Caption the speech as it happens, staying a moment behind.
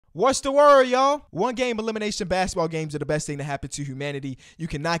What's the word, y'all? One game elimination basketball games are the best thing to happen to humanity. You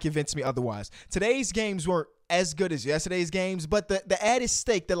cannot convince me otherwise. Today's games weren't as good as yesterday's games, but the added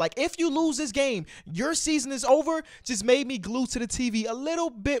stake that, like, if you lose this game, your season is over, just made me glue to the TV a little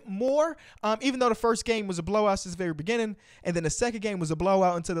bit more. Even though the first game was a blowout since the very beginning, and then the second game was a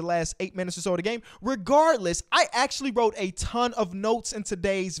blowout until the last 8 minutes or so of the game. Regardless, I actually wrote a ton of notes in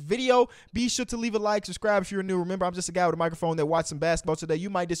today's video. Be sure to leave a like, subscribe if you're new. Remember, I'm just a guy with a microphone that watched some basketball today. You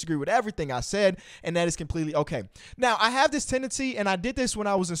might disagree with everything I said, and that is completely okay. Now, I have this tendency, and I did this when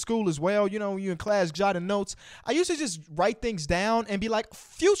I was in school as well. You know, you in class jotting notes. I used to just write things down and be like,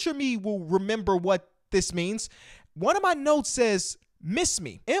 future me will remember what this means. One of my notes says, miss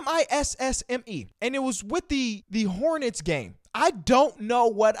me, M-I-S-S-M-E. And it was with the Hornets game. I don't know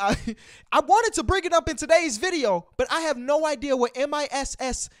what I wanted to bring it up in today's video, but I have no idea what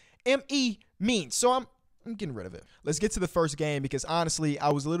M-I-S-S-M-E means. So I'm getting rid of it. Let's get to the first game because honestly, I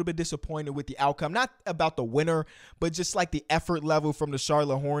was a little bit disappointed with the outcome. Not about the winner, but just like the effort level from the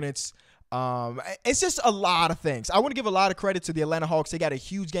Charlotte Hornets. It's just a lot of things. I want to give a lot of credit to the Atlanta Hawks. They got a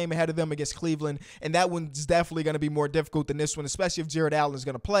huge game ahead of them against Cleveland, and that one's definitely going to be more difficult than this one, especially if Jared Allen is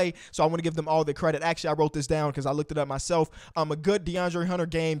going to play. So I want to give them all the credit. Actually, I wrote this down because I looked it up myself. A good DeAndre Hunter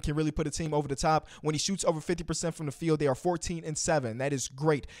game can really put a team over the top. When he shoots over 50% from the field, they are 14-7. That is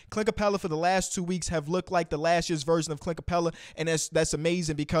great. Clint Capella for the last 2 weeks have looked like the last year's version of Clint Capella, and that's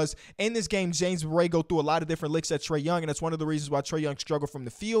amazing because in this game, James Borrego threw a lot of different licks at Trae Young, and that's one of the reasons why Trae Young struggled from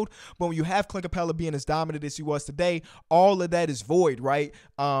the field. But when you have Clint Capella being as dominant as he was today, all of that is void, right?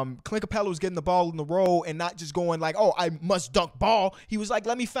 Clint Capella was getting the ball in the roll and not just going like, oh, I must dunk ball. He was like,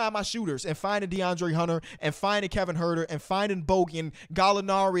 let me find my shooters, and finding DeAndre Hunter and finding Kevin Huerter and finding Bogey and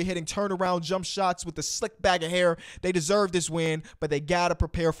Gallinari hitting turnaround jump shots with a slick bag of hair. They deserve this win, but they got to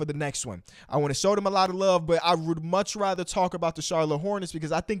prepare for the next one. I want to show them a lot of love, but I would much rather talk about the Charlotte Hornets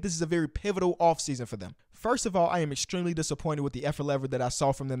because I think this is a very pivotal offseason for them. First of all, I am extremely disappointed with the effort level that I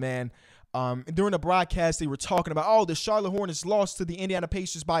saw from the man. During the broadcast, they were talking about, oh, the Charlotte Hornets lost to the Indiana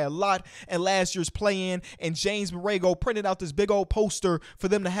Pacers by a lot in last year's play-in, and James Borrego printed out this big old poster for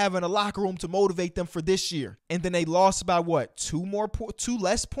them to have in a locker room to motivate them for this year. And then they lost by what, two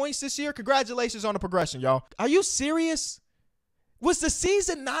less points this year? Congratulations on the progression, y'all. Are you serious? Was the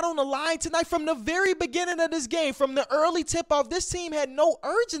season not on the line tonight? From the very beginning of this game, from the early tip-off, this team had no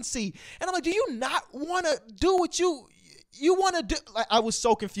urgency. And I'm like, do you not want to do what you want to do? Like, I was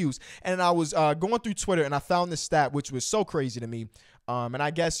so confused. And I was going through Twitter, and I found this stat, which was so crazy to me. And I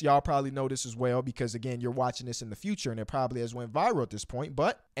guess y'all probably know this as well because, again, you're watching this in the future, and it probably has went viral at this point.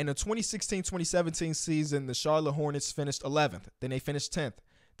 But in the 2016-2017 season, the Charlotte Hornets finished 11th. Then they finished 10th.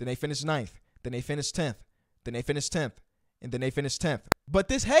 Then they finished 9th. Then they finished 10th. Then they finished 10th. And then they finished 10th. But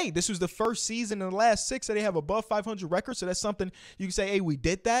this was the first season in the last 6 that they have above 500 records. So that's something you can say, hey, we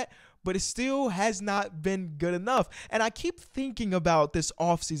did that. But it still has not been good enough. And I keep thinking about this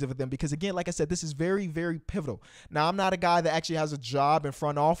offseason for them because, again, like I said, this is very, very pivotal. Now, I'm not a guy that actually has a job in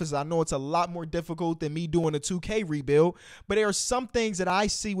front office. I know it's a lot more difficult than me doing a 2K rebuild. But there are some things that I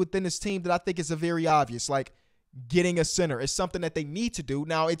see within this team that I think is very obvious, like getting a center is something that they need to do.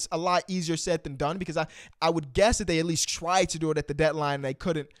 Now, it's a lot easier said than done because I would guess that they at least tried to do it at the deadline and they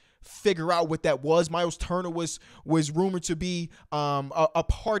couldn't figure out what that was. Miles Turner was rumored to be a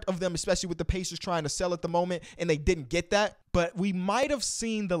part of them, especially with the Pacers trying to sell at the moment, and they didn't get that. But we might have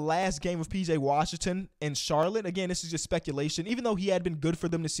seen the last game of P.J. Washington in Charlotte. Again, this is just speculation. Even though he had been good for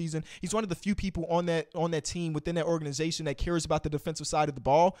them this season, he's one of the few people on that team within that organization that cares about the defensive side of the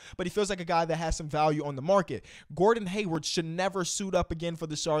ball. But he feels like a guy that has some value on the market. Gordon Hayward should never suit up again for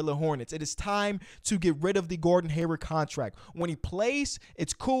the Charlotte Hornets. It is time to get rid of the Gordon Hayward contract. When he plays,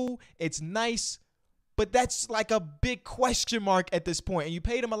 it's cool, it's nice, but that's like a big question mark at this point. And you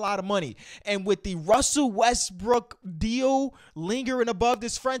paid him a lot of money. And with the Russell Westbrook deal lingering above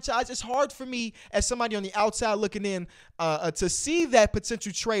this franchise, it's hard for me as somebody on the outside looking in to see that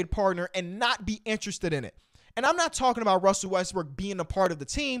potential trade partner and not be interested in it. And I'm not talking about Russell Westbrook being a part of the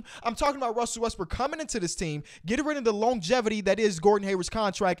team. I'm talking about Russell Westbrook coming into this team, getting rid of the longevity that is Gordon Hayward's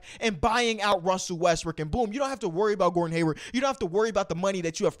contract, and buying out Russell Westbrook. And boom, you don't have to worry about Gordon Hayward. You don't have to worry about the money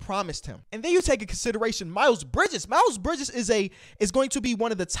that you have promised him. And then you take into consideration Miles Bridges. Miles Bridges is going to be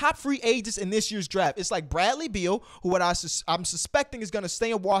one of the top free agents in this year's draft. It's like Bradley Beal, who I'm suspecting is going to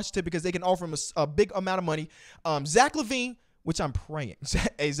stay in Washington because they can offer him a big amount of money. Zach LaVine, which I'm praying.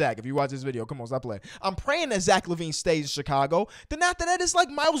 Hey, Zach, if you watch this video, come on, stop playing. I'm praying that Zach LaVine stays in Chicago. Then after that, it's like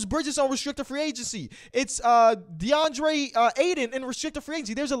Miles Bridges on restricted free agency. It's DeAndre Ayton in restricted free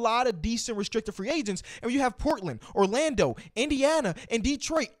agency. There's a lot of decent restricted free agents. And when you have Portland, Orlando, Indiana, and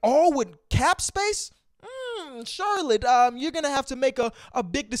Detroit all with cap space, Charlotte, you're going to have to make a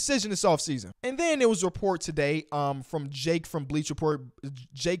big decision this offseason. And then there was a report today from Jake from Bleach Report,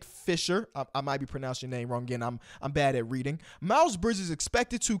 Jake Fisher. I might be pronouncing your name wrong again. I'm bad at reading. Miles Bridges is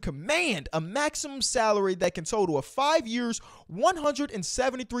expected to command a maximum salary that can total of 5 years,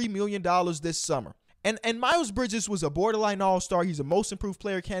 $173 million this summer. And Miles Bridges was a borderline all-star. He's a most improved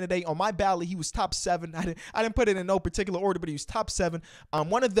player candidate. On my ballot, he was top 7. I didn't put it in no particular order, but he was top 7.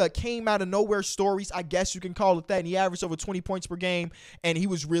 One of the came out of nowhere stories, I guess you can call it that. And he averaged over 20 points per game, and he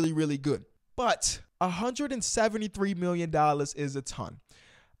was really, really good. But $173 million is a ton.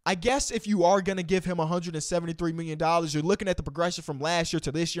 I guess if you are going to give him $173 million, you're looking at the progression from last year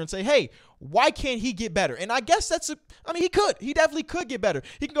to this year and say, hey, why can't he get better? And I guess he could. He definitely could get better.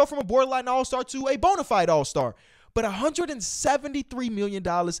 He can go from a borderline all-star to a bona fide all-star. But $173 million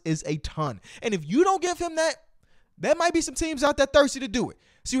is a ton. And if you don't give him that, there might be some teams out there thirsty to do it.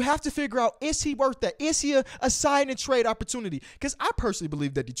 So you have to figure out, is he worth that? Is he a sign and trade opportunity? Because I personally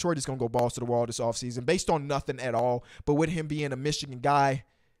believe that Detroit is going to go balls to the wall this offseason based on nothing at all. But with him being a Michigan guy,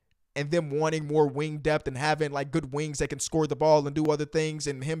 and them wanting more wing depth and having like good wings that can score the ball and do other things,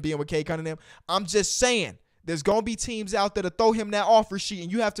 and him being with Cade Cunningham, I'm just saying there's going to be teams out there to throw him that offer sheet, and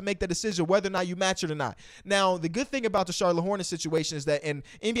you have to make that decision whether or not you match it or not. Now, the good thing about the Charlotte Hornets situation is that in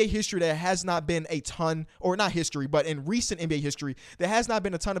NBA history, there has not been a ton, or not history, but in recent NBA history, there has not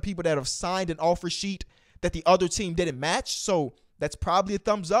been a ton of people that have signed an offer sheet that the other team didn't match. So that's probably a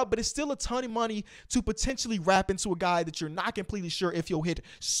thumbs up, but it's still a ton of money to potentially wrap into a guy that you're not completely sure if he'll hit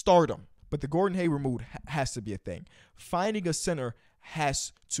stardom. But the Gordon Hayward move has to be a thing. Finding a center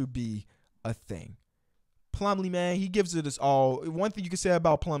has to be a thing. Plumlee, man, he gives it his all. One thing you can say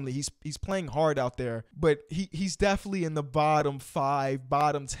about Plumlee, he's playing hard out there, but he's definitely in the bottom 5,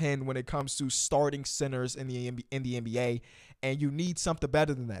 bottom 10 when it comes to starting centers in the NBA. And you need something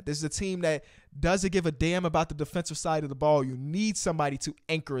better than that. This is a team that doesn't give a damn about the defensive side of the ball. You need somebody to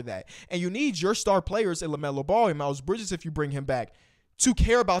anchor that. And you need your star players in LaMelo Ball and Miles Bridges, if you bring him back, to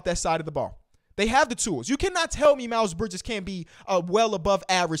care about that side of the ball. They have the tools. You cannot tell me Miles Bridges can't be a well above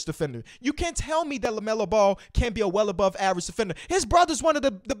average defender. You can't tell me that LaMelo Ball can't be a well above average defender. His brother's one of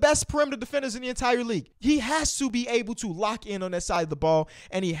the best perimeter defenders in the entire league. He has to be able to lock in on that side of the ball,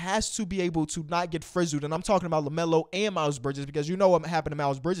 and he has to be able to not get frizzled. And I'm talking about LaMelo and Miles Bridges, because you know what happened to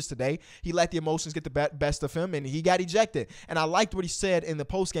Miles Bridges today. He let the emotions get the best of him, and he got ejected. And I liked what he said in the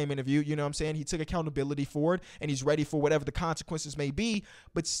post-game interview. You know what I'm saying? He took accountability for it, and he's ready for whatever the consequences may be.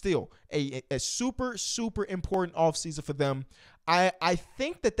 But still, a super important offseason for them. I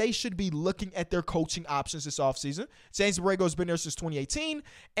think that they should be looking at their coaching options this offseason. James Borrego's been there since 2018,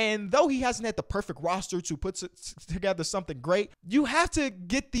 and though he hasn't had the perfect roster to put together something great, you have to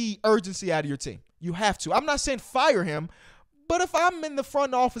get the urgency out of your team. You have to. I'm not saying fire him, but if I'm in the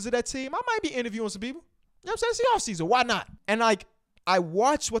front office of that team, I might be interviewing some people. You know what I'm saying? It's the offseason. Why not? And I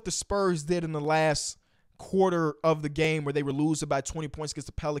watched what the Spurs did in the last quarter of the game where they were losing by 20 points against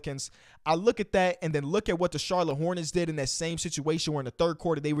the Pelicans. I look at that and then look at what the Charlotte Hornets did in that same situation where in the third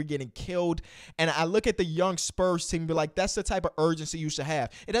quarter they were getting killed. And I look at the young Spurs team and be like, that's the type of urgency you should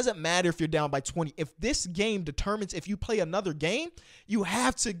have. It doesn't matter if you're down by 20. If this game determines if you play another game, you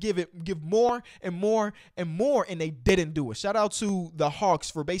have to give more and more and more. And they didn't do it. Shout out to the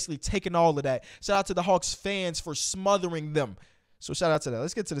Hawks for basically taking all of that. Shout out to the Hawks fans for smothering them. So shout out to that.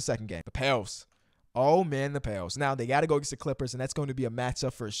 Let's get to the second game. The Pels. Oh, man, the Pels. Now, they got to go against the Clippers, and that's going to be a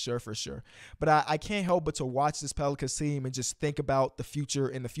matchup for sure. But I can't help but to watch this Pelicans team and just think about the future.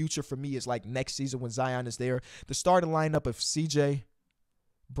 And the future for me is like next season when Zion is there. The starting lineup of CJ,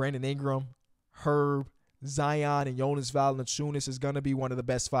 Brandon Ingram, Herb, Zion, and Jonas Valanciunas is going to be one of the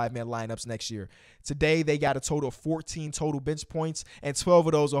best 5-man lineups next year. Today, they got a total of 14 total bench points, and 12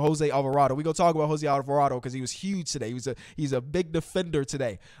 of those are Jose Alvarado. We're going to talk about Jose Alvarado because he was huge today. He's a big defender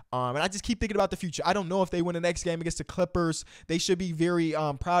today. And I just keep thinking about the future. I don't know if they win the next game against the Clippers. They should be very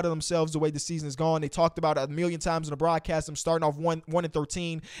proud of themselves the way the season is gone. They talked about it a million times in the broadcast. Them starting off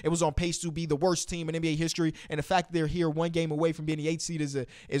 1-13. It was on pace to be the worst team in NBA history, and the fact that they're here one game away from being the 8th seed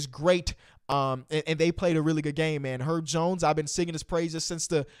is great. And they played a really good game, man. Herb Jones, I've been singing his praises since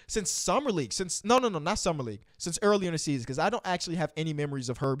Summer League. Not Summer League. Since earlier in the season, because I don't actually have any memories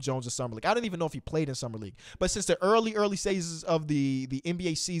of Herb Jones in Summer League. I don't even know if he played in Summer League. But since the early stages of the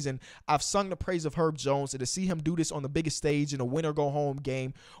NBA season, I've sung the praise of Herb Jones, and to see him do this on the biggest stage in a winner-go-home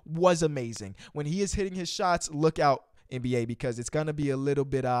game was amazing. When he is hitting his shots, look out, NBA, because it's going to be a little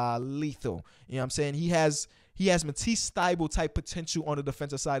bit lethal. You know what I'm saying? He has Matisse Thybulle type potential on the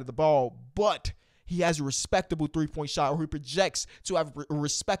defensive side of the ball, but he has a respectable three-point shot, or he projects to have a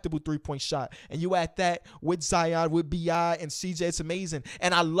respectable three-point shot. And you add that with Zion, with B.I. and CJ, it's amazing.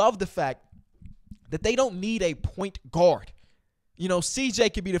 And I love the fact that they don't need a point guard. You know,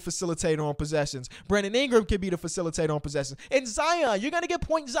 CJ could be the facilitator on possessions. Brandon Ingram could be the facilitator on possessions. And Zion, you're going to get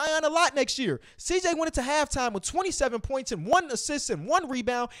point Zion a lot next year. CJ went into halftime with 27 points and 1 assist and 1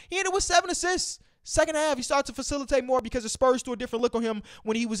 rebound. He ended with 7 assists. Second half, he started to facilitate more because the Spurs threw a different look on him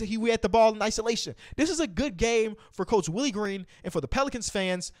when he had the ball in isolation. This is a good game for Coach Willie Green and for the Pelicans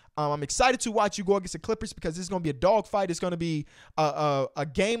fans. I'm excited to watch you go against the Clippers because this is going to be a dogfight. It's going to be a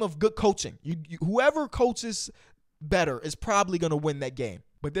game of good coaching. Whoever coaches better is probably going to win that game.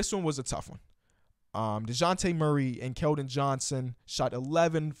 But this one was a tough one. DeJounte Murray and Keldon Johnson shot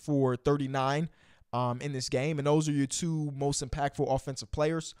 11 for 39 in this game, and those are your two most impactful offensive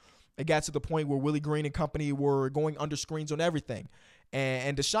players. It got to the point where Willie Green and company were going under screens on everything.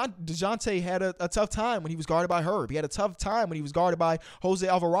 And DeJounte had a tough time when he was guarded by Herb. He had a tough time when he was guarded by Jose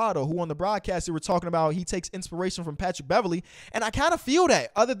Alvarado, who on the broadcast they were talking about he takes inspiration from Patrick Beverley. And I kind of feel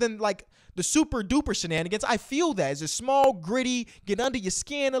that. Other than like the super duper shenanigans, I feel that. It's a small, gritty, get under your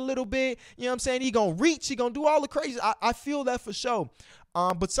skin a little bit. You know what I'm saying? He going to reach. He going to do all the crazy. I feel that for sure.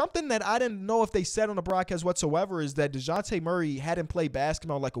 But something that I didn't know if they said on the broadcast whatsoever is that DeJounte Murray hadn't played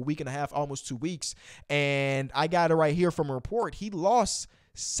basketball in like a week and a half, almost 2 weeks. And I got it right here from a report. He lost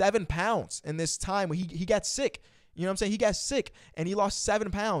 7 pounds in this time when he got sick. You know what I'm saying? He got sick and he lost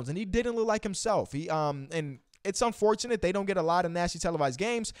 7 pounds and he didn't look like himself. And it's unfortunate they don't get a lot of nationally televised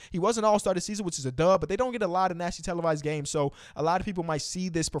games. He was an all-star this season, which is a dub, but they don't get a lot of nationally televised games. So a lot of people might see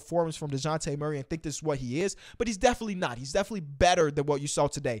this performance from DeJounte Murray and think this is what he is, but he's definitely not. He's definitely better than what you saw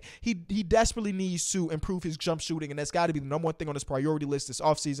today. He desperately needs to improve his jump shooting, and that's got to be the number one thing on his priority list this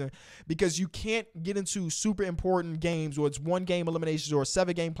offseason because you can't get into super important games where it's 1-game eliminations or a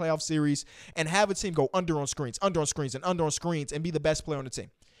 7-game playoff series and have a team go under on screens, and be the best player on the team.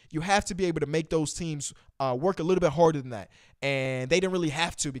 You have to be able to make those teams work a little bit harder than that. And they didn't really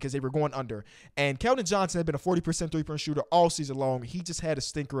have to because they were going under. And Keldon Johnson had been a 40% three-point shooter all season long. He just had a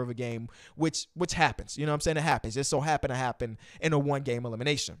stinker of a game, which happens. You know what I'm saying? It happens. It so happened to happen in a 1-game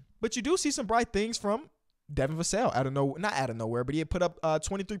elimination. But you do see some bright things from Devin Vassell not out of nowhere, but he had put up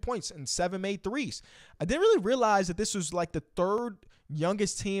 23 points and 7 made threes. I didn't really realize that this was like the 3rd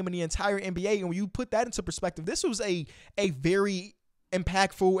youngest team in the entire NBA. And when you put that into perspective, this was a very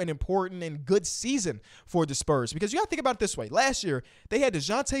impactful and important and good season for the Spurs because you got to think about it this way. Last year, they had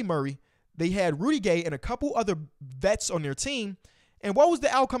DeJounte Murray, they had Rudy Gay, and a couple other vets on their team. And what was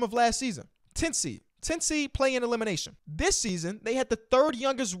the outcome of last season? 10th seed play-in elimination. This season, they had the 3rd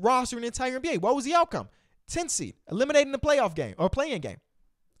youngest roster in the entire NBA. What was the outcome? 10th seed, eliminating the playoff game or play-in game.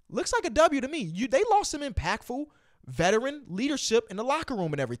 Looks like a W to me. They lost some impactful veteran leadership in the locker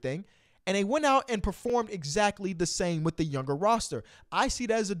room and everything. And they went out and performed exactly the same with the younger roster. I see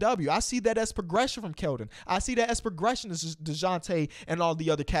that as a W. I see that as progression from Keldon. I see that as progression as DeJounte and all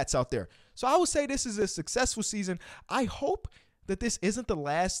the other cats out there. So I would say this is a successful season. I hope that this isn't the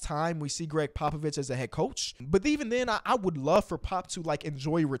last time we see Greg Popovich as a head coach. But even then, I would love for Pop to like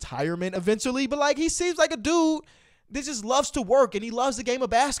enjoy retirement eventually. But like he seems like a dude that just loves to work and he loves the game of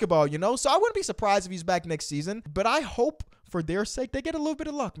basketball, you know? So I wouldn't be surprised if he's back next season. But I hope for their sake, they get a little bit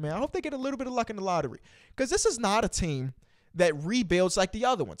of luck, man. I hope they get a little bit of luck in the lottery because this is not a team that rebuilds like the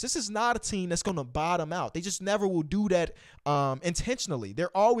other ones. This is not a team that's going to bottom out. They just never will do that intentionally.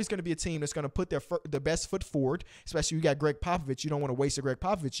 They're always going to be a team that's going to put their best foot forward, especially you got Greg Popovich. You don't want to waste a Greg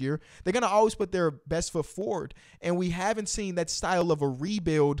Popovich year. They're going to always put their best foot forward, and we haven't seen that style of a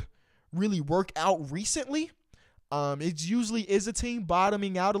rebuild really work out recently. It usually is a team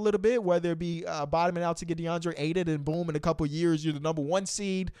bottoming out a little bit, whether it be bottoming out to get DeAndre Ayton and boom, in a couple of years, you're the number 1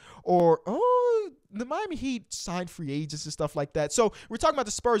 seed, or, the Miami Heat signed free agents and stuff like that. So we're talking about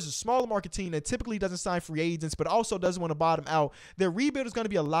the Spurs, a smaller market team that typically doesn't sign free agents, but also doesn't want to bottom out. Their rebuild is going to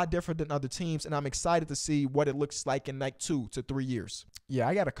be a lot different than other teams, and I'm excited to see what it looks like in like 2 to 3 years. Yeah,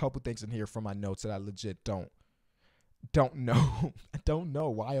 I got a couple things in here from my notes that I legit don't know. I don't know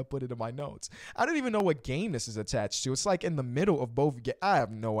why I put it in my notes. I don't even know what game this is attached to. It's like in the middle of both games. I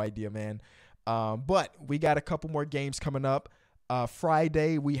have no idea, man. But we got a couple more games coming up.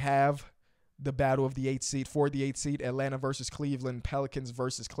 Friday, we have the battle of the 8th seed. For the 8th seed, Atlanta versus Cleveland, Pelicans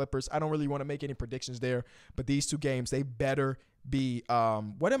versus Clippers. I don't really want to make any predictions there, but these 2 games, they better be,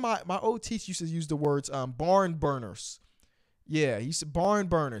 my old teacher used to use the words barn burners. Yeah, he's barn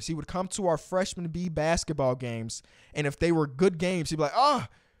burners. He would come to our freshman B basketball games, and if they were good games, he'd be like,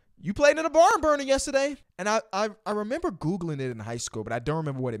 you played in a barn burner yesterday. And I remember Googling it in high school, but I don't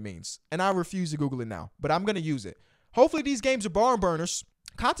remember what it means. And I refuse to Google it now, but I'm going to use it. Hopefully these games are barn burners.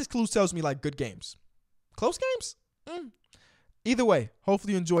 Context clues tells me like good games. Close games? Either way,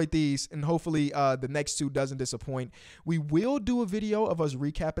 hopefully you enjoyed these, and hopefully the next 2 doesn't disappoint. We will do a video of us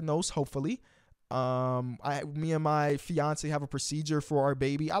recapping those, hopefully. Me and my fiance have a procedure for our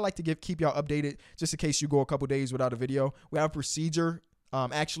baby. I like to keep y'all updated just in case you go a couple days without a video. We have a procedure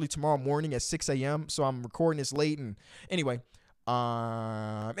actually tomorrow morning at 6 a.m. So I'm recording this late. And anyway,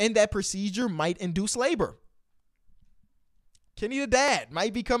 and that procedure might induce labor. Kenny the dad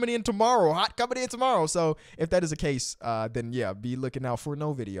might be coming in tomorrow, hot coming in tomorrow. So if that is the case, then yeah, be looking out for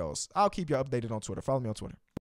no videos. I'll keep you updated on Twitter. Follow me on Twitter.